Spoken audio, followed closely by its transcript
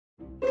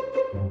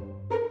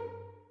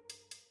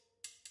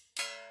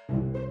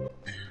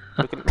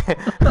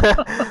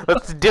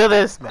Let's do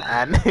this,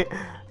 man.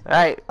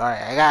 Alright.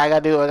 I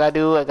gotta do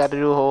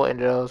a whole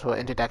intros, whole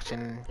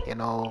introduction, you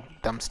know,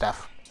 dumb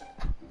stuff.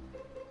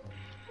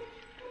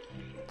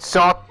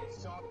 So,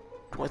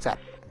 what's that?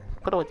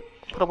 Put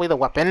away the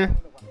weapon.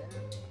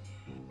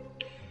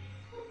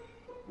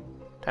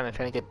 Trying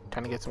to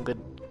get some good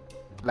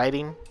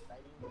lighting.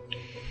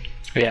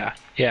 Yeah,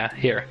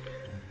 here.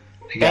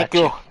 Thank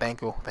you.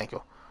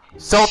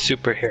 So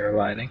superhero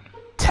lighting.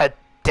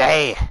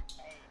 Today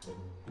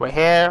we're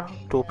here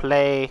to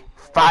play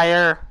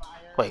Fire.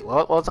 Wait,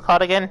 what was it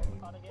called again?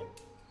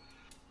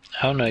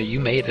 Oh no, you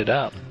made it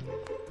up.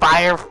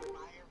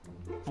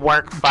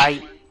 Firework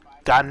fight,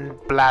 gun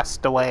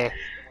blast away.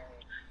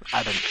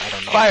 I don't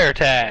know. Fire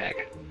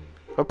tag.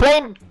 We're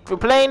playing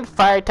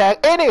fire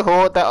tag.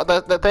 Anywho,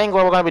 the thing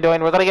what we're gonna be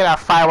doing, we're gonna get our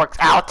fireworks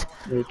out.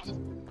 Oops.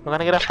 We're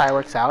gonna get our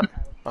fireworks out.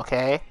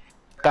 Okay.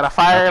 Got a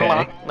fire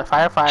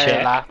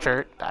Check.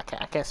 launcher. I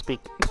can't speak.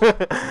 we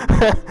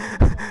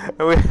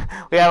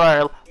have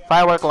our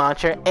firework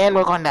launcher, and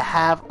we're going to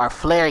have our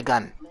flare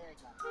gun.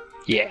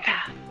 Yeah.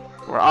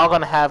 We're all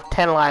gonna have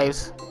 10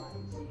 lives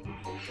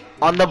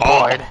on the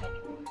board.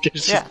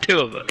 There's just two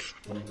of us.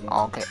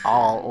 Okay,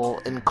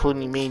 all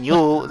including me and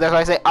you. That's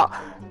why I say,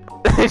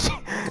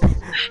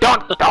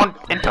 don't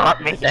interrupt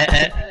me.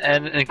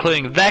 And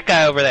including that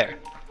guy over there.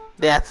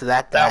 That's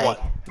that guy.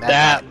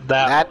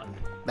 That one.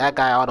 That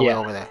guy all the way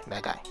over there.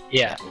 That guy.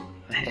 Yeah.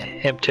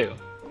 Him too.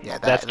 Yeah,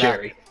 that's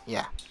Jerry.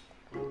 Yeah.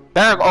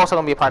 They're also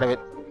gonna be a part of it,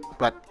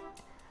 but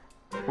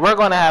we're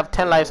gonna have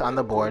 10 lives on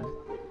the board.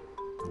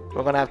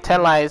 We're gonna have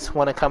 10 lives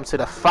when it comes to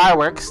the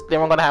fireworks. Then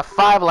we're gonna have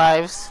 5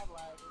 lives.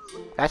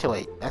 Actually,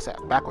 wait, that's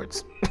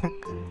backwards.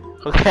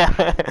 We're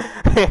gonna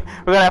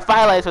have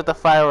 5 lives with the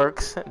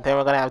fireworks. Then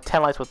we're gonna have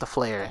 10 lives with the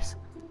flares,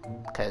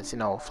 because you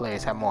know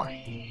flares have more.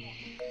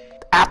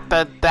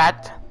 After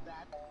that,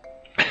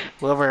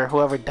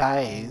 whoever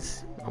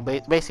dies,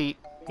 basically,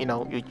 you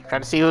know, you're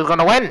trying to see who's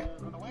gonna win.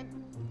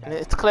 And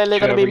it's clearly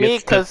gonna be me,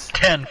 because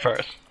 10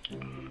 first.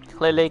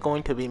 Clearly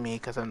going to be me,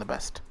 because I'm the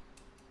best.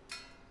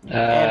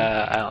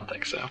 I don't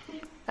think so.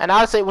 And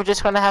honestly, we're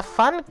just gonna have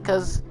fun,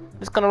 because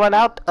it's gonna run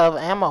out of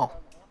ammo.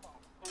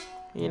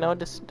 You know,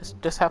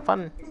 just have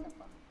fun.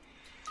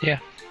 Yeah.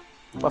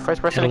 Well,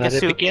 first person And gets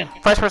let it begin.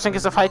 first person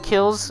gets the 5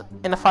 kills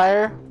in the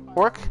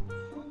firework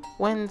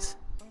wins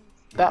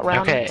that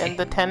round, Okay. and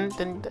the 10,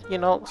 then you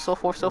know, so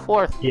forth.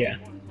 Yeah.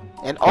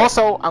 And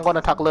also, I'm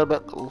gonna talk a little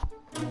bit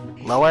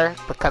lower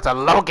because of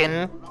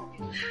Logan.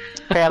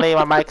 Apparently,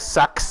 my mic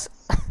sucks,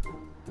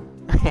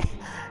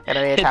 and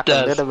I need to talk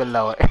a little bit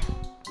lower.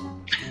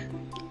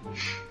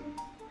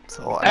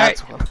 So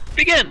that's Alright,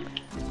 begin!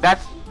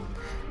 That's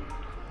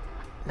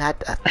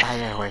not a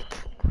firework.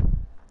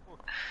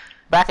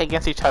 Back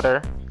against each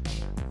other.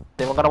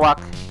 Then we're gonna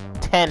walk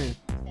 10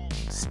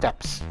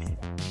 steps.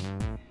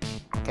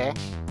 Okay?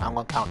 I'm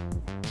gonna count.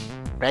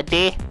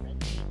 Ready?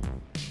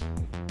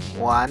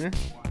 1,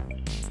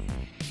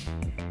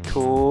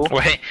 2.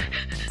 Wait.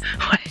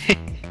 Okay.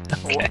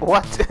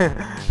 What?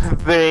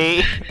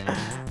 3,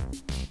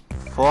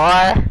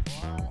 4,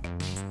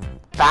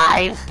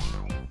 5,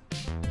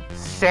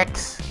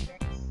 6,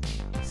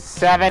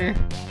 7,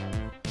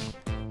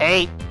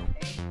 8,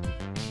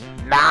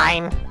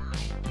 9,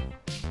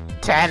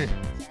 10.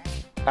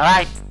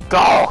 Alright,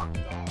 go!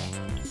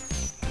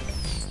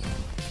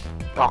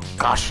 Oh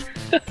gosh.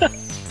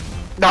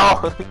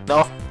 No,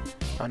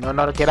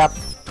 get up.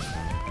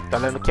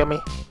 Don't let him kill me.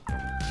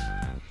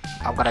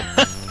 I'm gonna...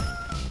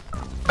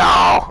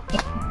 No!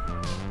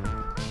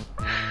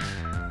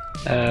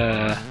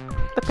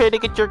 Prepare to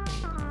get your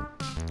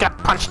gut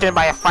punched in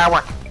by a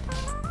firework.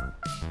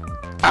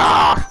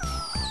 Ah!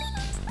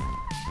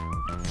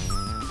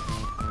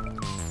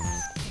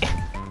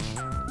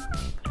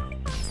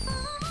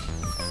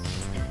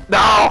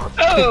 No!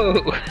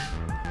 Oh!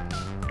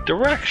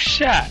 Direct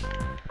shot.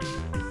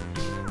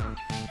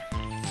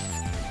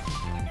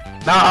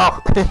 No!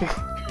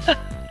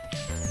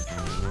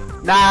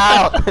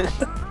 No!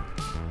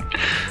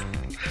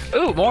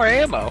 Ooh, more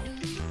ammo.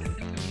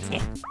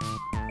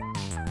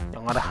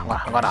 I'm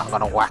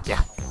gonna whack ya.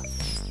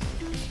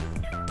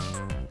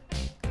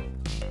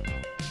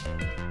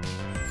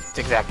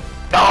 Zigzag.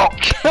 No!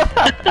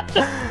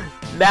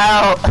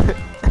 No!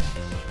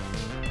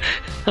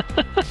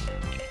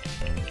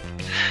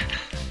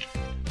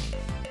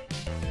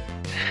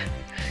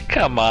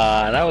 Come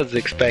on, I was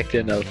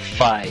expecting a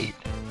fight.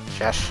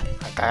 Shush.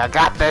 I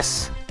got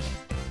this.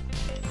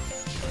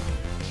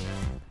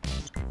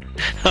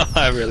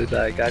 I really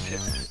thought I got you.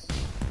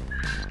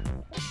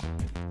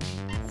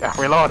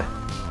 Reload.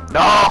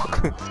 No!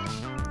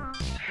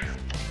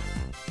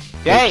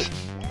 Yay!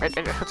 What's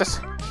this?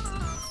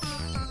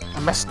 I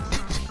missed.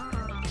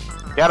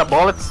 You out of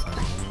bullets?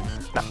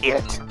 No, eat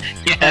it.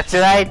 Yes. That's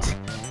right.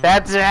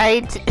 That's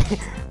right.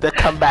 The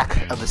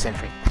comeback of the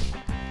century.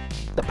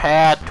 The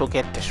path to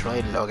get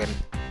destroyed, Logan.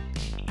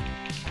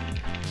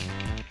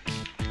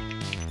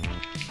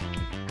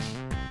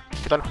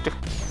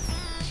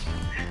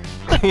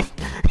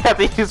 have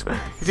to use.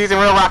 He's using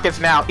real rockets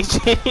now.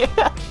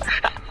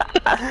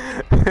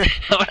 I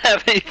don't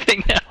have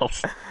anything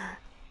else.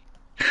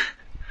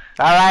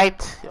 All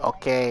right.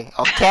 Okay.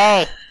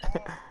 Okay.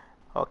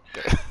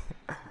 Okay.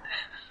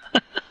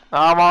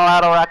 I'm all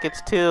out of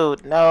rockets too.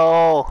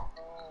 No.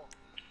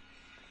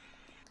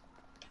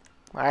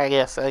 I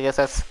guess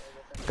that's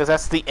because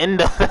that's the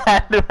end of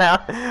that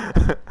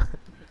round.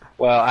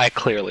 Well, I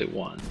clearly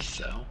won,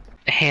 so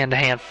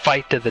hand-to-hand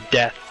fight to the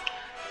death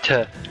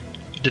to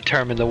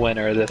determine the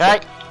winner of this.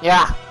 Right?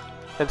 Yeah.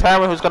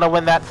 Determine who's gonna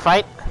win that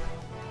fight.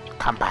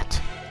 Combat.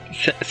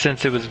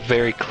 Since it was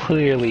very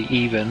clearly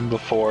even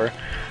before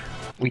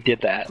we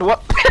did that.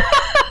 What?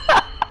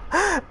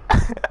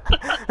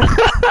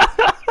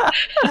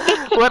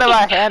 What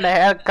about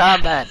hand-to-hand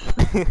combat?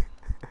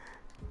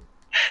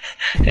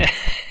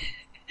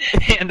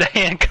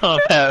 Hand-to-hand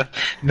combat.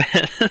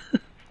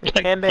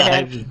 Like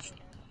Hand-to-hand.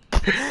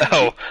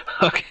 Oh,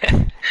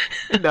 okay.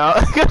 No,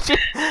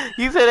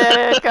 you said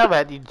hand-to-hand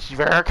combat, you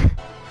jerk.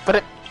 Put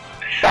it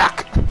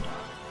back.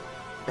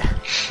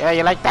 Yeah,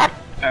 you like that?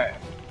 Alright.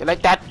 You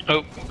like that?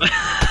 Oh.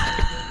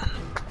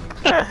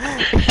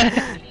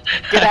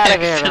 Get out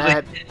of here,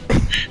 man.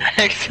 I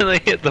accidentally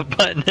hit the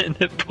button and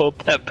it pulled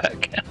that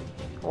back out.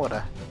 What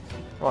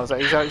was that?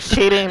 He's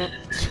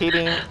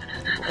cheating.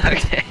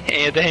 Okay,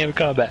 hand-to-hand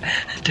combat.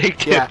 Take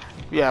two.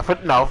 Yeah, for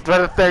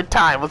the third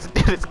time. Let's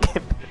do this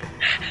again.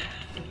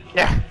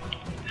 Yeah.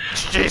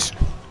 Jeez.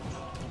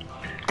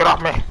 Get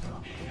off me.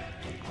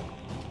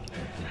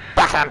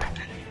 Backhand.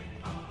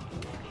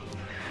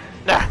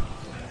 Yeah.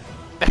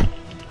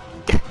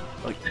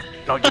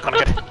 No, you're gonna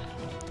get it.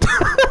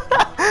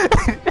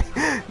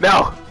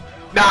 No.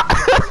 No.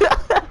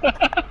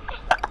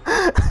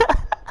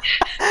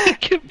 I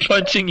keep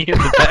punching you in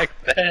the back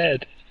of the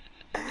head.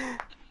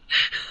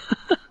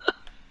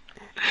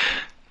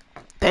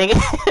 Dang it.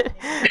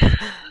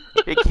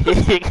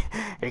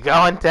 You're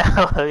going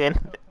down, Logan.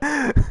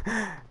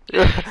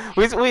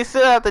 We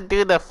still have to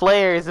do the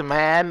flares,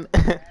 man.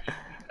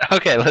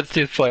 Okay, let's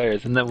do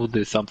flares and then we'll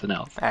do something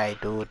else.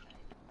 Alright, dude.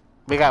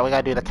 We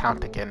gotta do the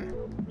count again.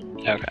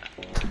 Okay.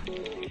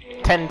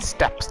 10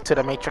 steps to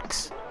the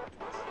matrix.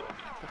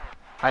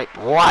 Alright,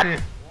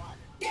 1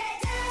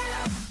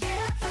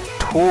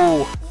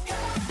 2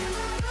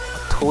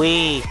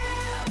 3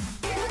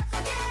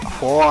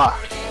 4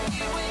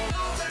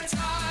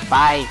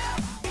 5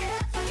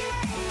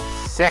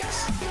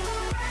 6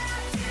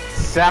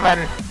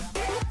 7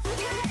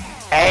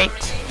 8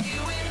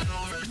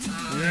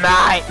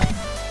 9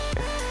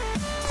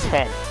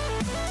 10.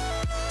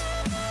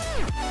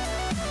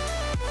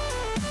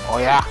 Oh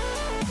yeah.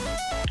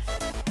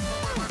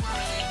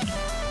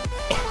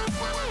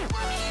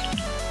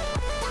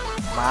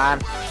 Come on.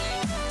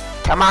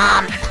 Come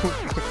on.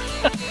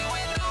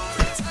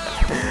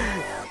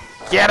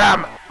 Get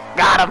him.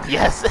 Got him.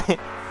 Yes.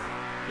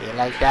 You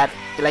like that?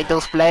 You like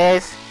those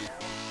flares?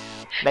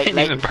 Didn't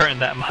even burn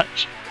that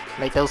much.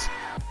 Like those.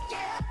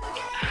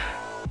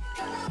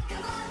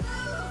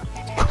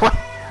 What?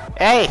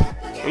 Hey,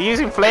 you're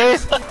using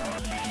flares?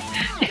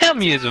 Yeah,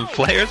 I'm using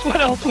flares. What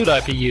else would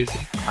I be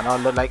using? I know,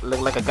 look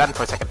like a gun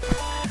for a second.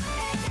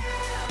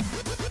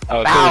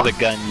 Oh, if Ow. it was a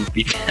gun, you'd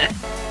be dead.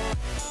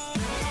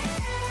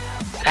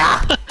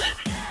 Ah.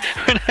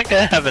 We're not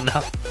gonna have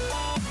enough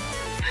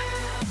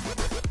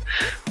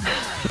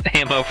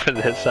ammo for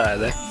this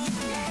either.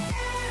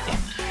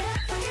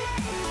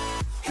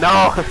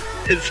 No.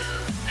 This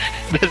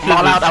I'm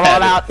all out. I'm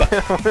all out.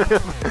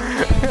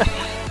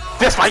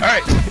 This fight.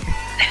 Alright.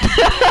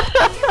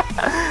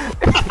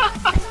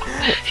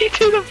 He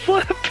did a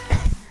flip.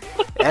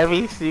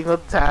 Every single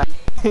time.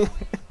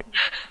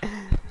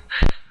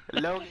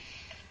 Logan.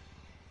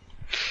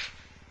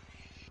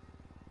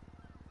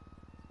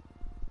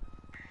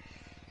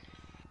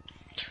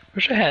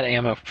 Wish I had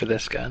ammo for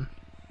this gun.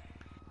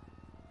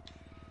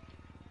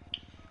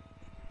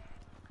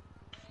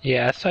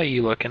 Yeah, I saw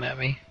you looking at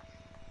me.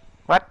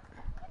 What?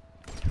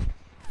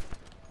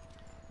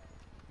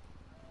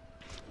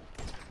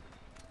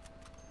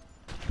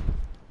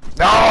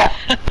 No!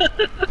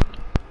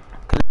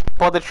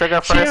 Pull the trigger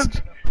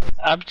first.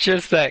 I'm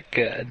just that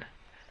good.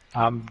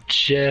 I'm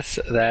just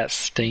that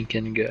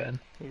stinking good.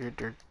 You're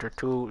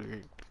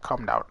too.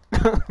 Calm down.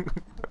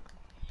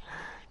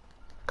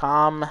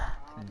 Calm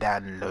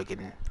down,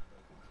 Logan.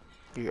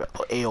 You're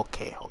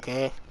a-okay,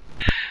 okay?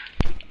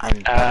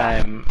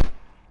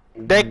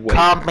 They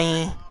call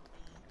me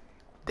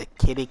the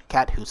kitty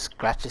cat who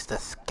scratches the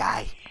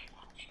sky.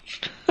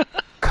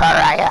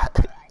 Karaya.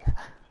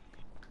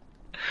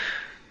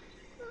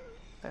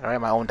 I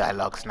write my own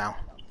dialogues now.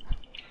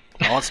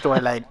 My own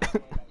storyline.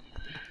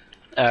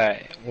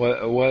 Alright,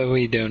 what do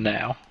we do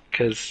now?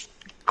 Because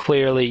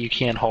clearly you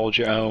can't hold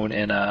your own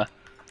in a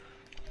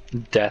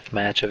death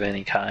match of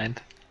any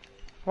kind.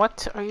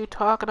 What are you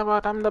talking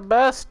about? I'm the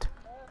best.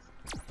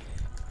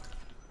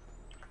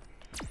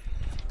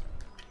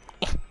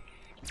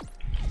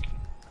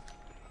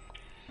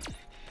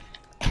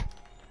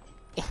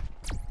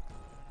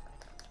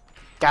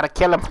 Gotta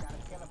kill him.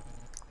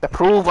 To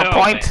prove a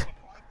point.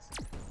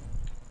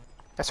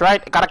 That's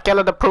right. I gotta kill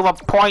her to prove a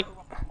point.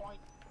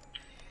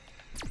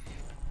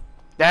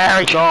 There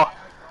we go.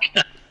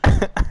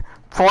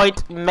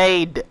 Point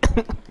made.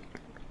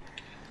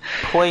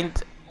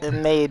 Point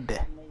made.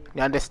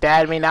 You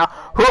understand me now?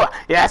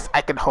 Yes,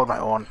 I can hold my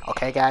own.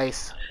 Okay,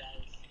 guys.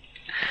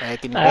 I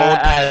can hold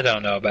I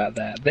don't know about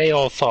that. They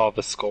all saw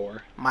the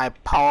score. my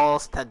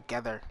paws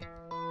together.